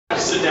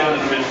sit down in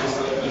a minute because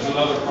there's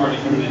another party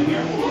coming in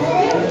here.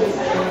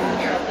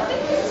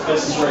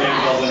 This is where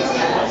Annabelle lives.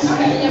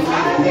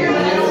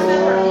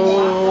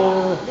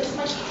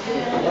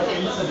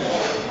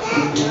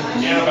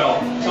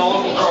 Annabelle, tell the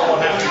little girl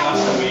what happened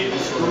last time we ate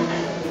this room.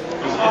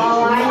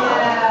 Oh, I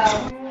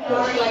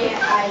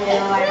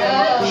know.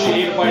 She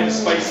ate a bite of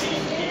spicy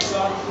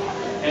pizza,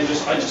 and I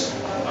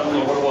don't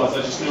know what it was.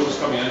 I just knew it was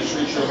coming. I just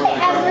reached over and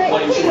grabbed a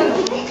plate.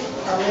 You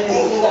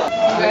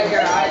had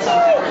your eyes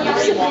on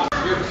it.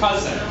 Your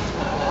cousin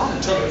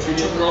took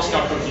Girl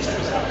Scout cookies to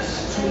his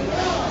house.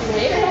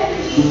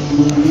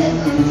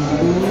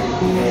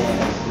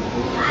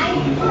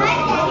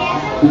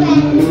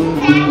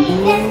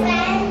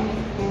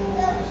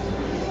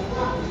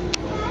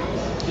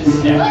 His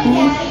daddy.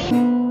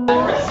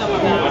 Some of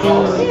them. That's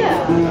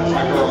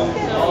my girl.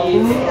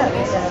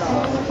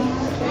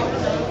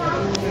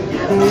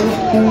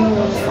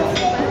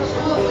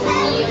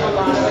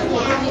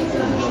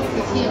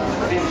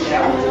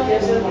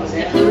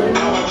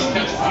 How much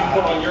ketchup do you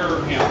put on your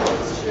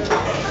hamburgers?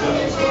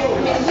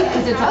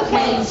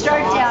 Okay,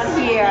 start down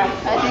here.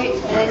 And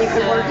then you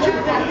can work your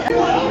back.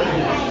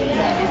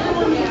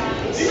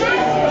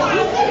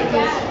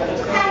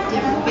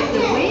 Get the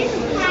wings.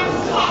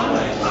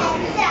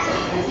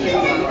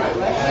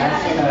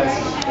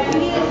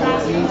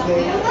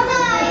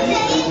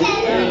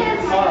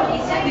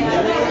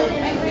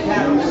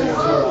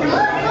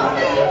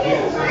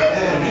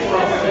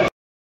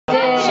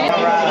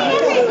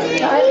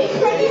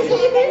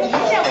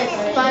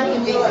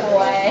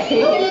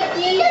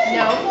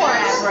 No more,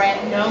 Everett.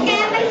 No more. You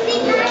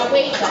gotta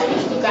wait, buddy.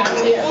 You gotta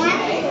wait.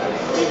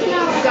 You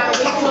gotta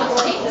wait till it's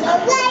taken.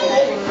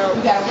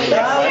 You gotta wait.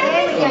 Oh, yeah,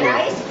 we got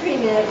ice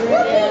cream,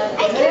 Everett.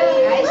 Ice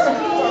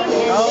cream.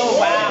 Oh,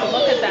 wow.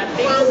 Look at that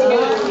big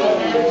scoop.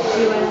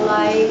 Doing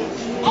light.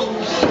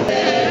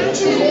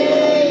 To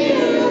you.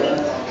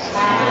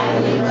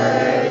 Happy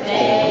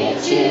birthday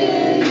to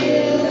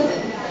you.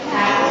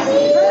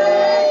 Happy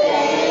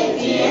birthday,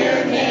 dear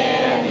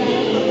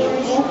Manny.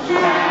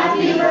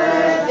 Happy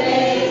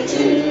birthday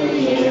to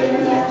you.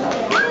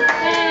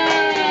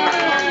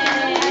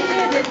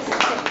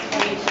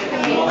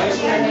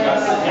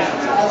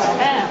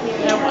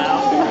 Oh, well.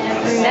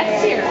 Next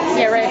year.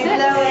 Yeah, right.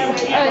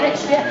 Oh,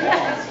 next year.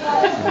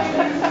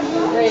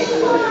 Great.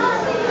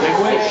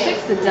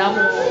 6 the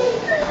double.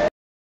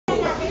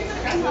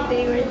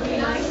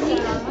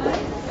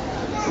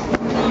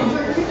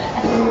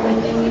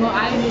 Well, I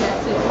knew that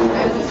too.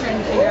 I was just trying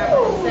to figure out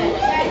what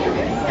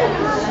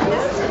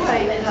to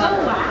say. Oh,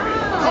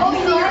 wow. Oh,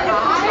 your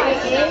eye?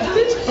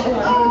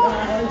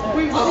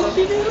 Wait, what did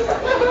she do?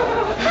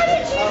 How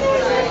did you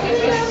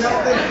know?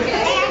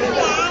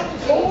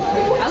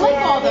 I like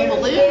all the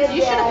balloons.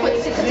 You should have put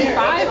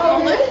 65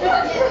 balloons.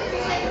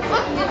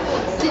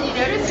 Did you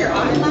notice your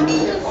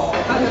eyelashes on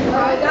the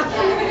product?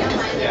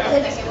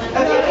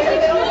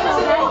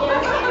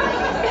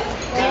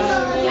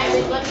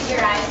 Look at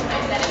your eyes when I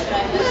said it,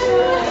 but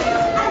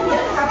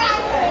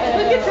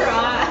look at your eyes.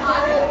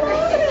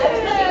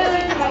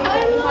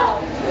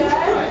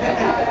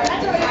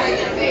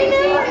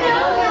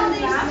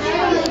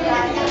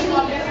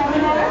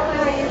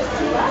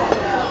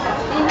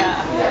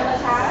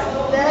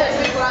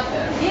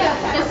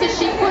 Yeah, it's because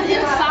she put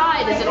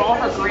inside, is it all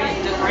her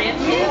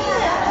grandkids?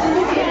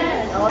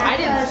 I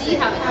didn't see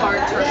how the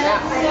card turned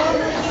out.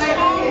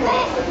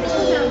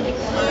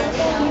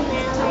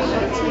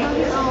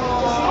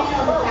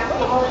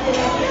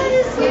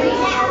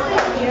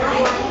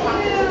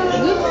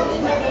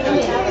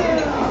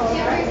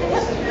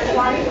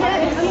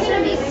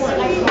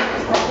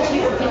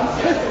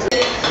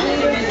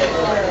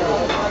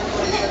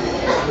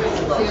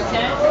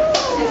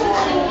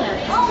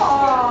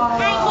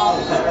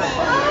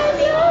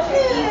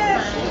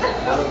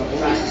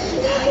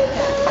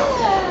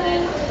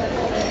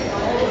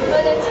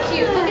 Oh, that's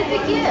cute. Look at the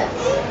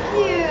gifts.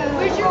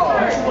 Where's your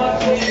card?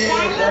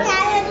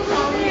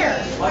 Here.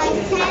 Like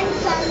 10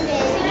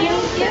 Sundays.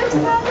 Thank you.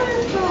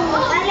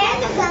 I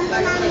learned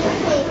something on the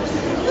page.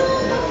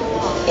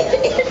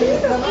 Thank you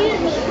so much.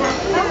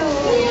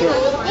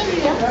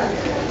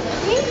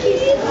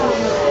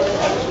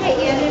 Okay,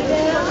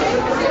 Annabelle.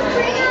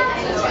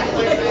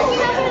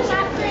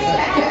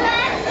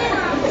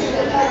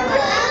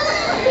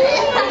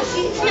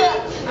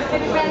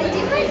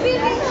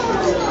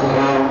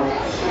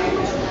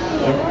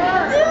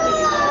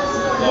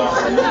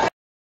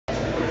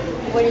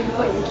 What are you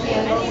putting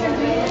candles in?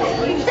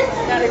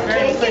 Got a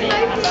great pretty.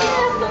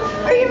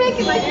 Are you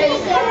making my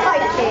face look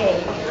like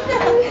cake?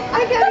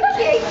 I got a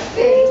cake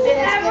face and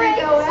it's going to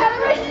go out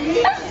on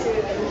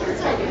YouTube.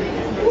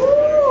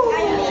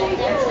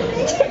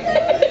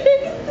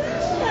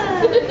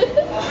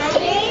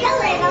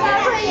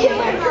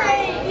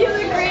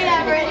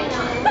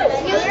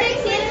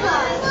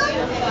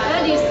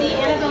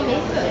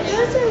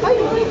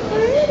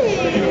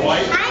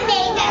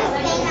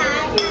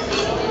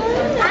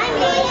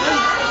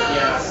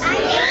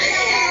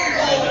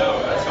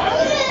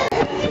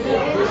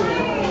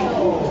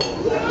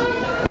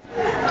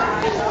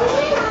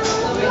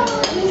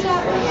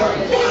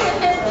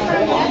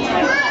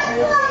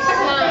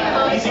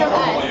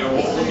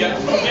 Get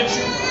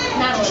you.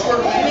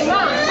 Madeline. I mean,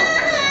 Mom.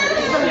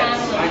 It's from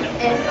Madeline.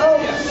 And oh,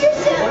 you're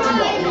so What do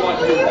you want? You want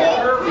your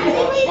water or you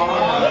want fun?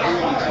 Or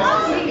you want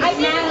chocolate? I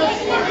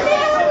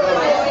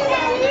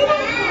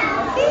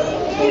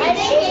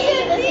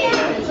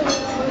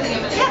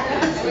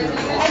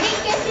think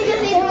yesterday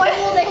they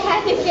told they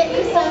had to get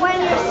you some when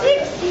you're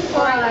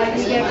 65,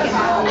 you get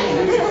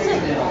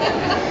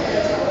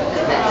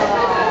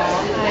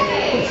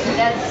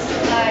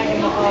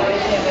I'm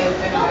always have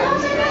open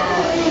arms.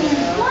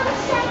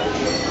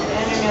 I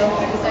don't know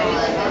if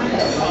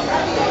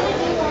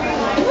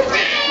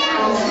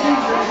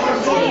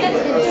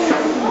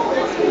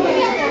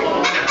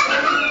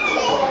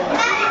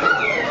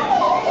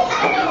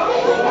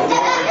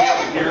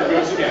Here it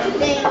goes again.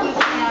 Thank you,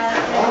 Kat.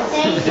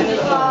 Thank you,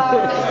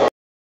 Carl.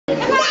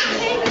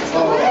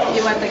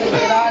 You want the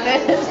lid on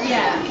it?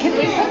 Yeah. Can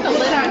we put the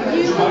lid on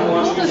you?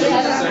 Pull the lid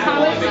on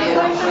top of it.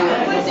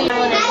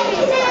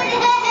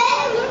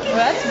 Well,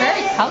 that's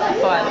very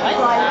colorful. I like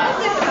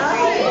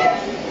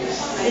that.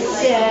 It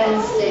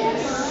says,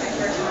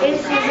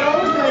 it's his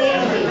old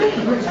lady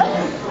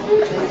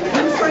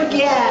who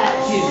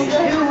forgets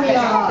who we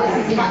are.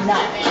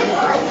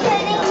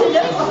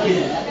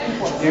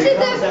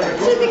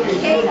 To the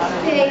cake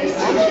face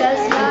who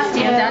does not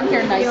Stand down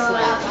here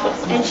nicely.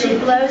 and she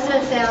blows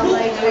us out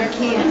like we're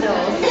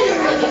candles.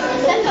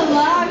 That's a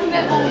long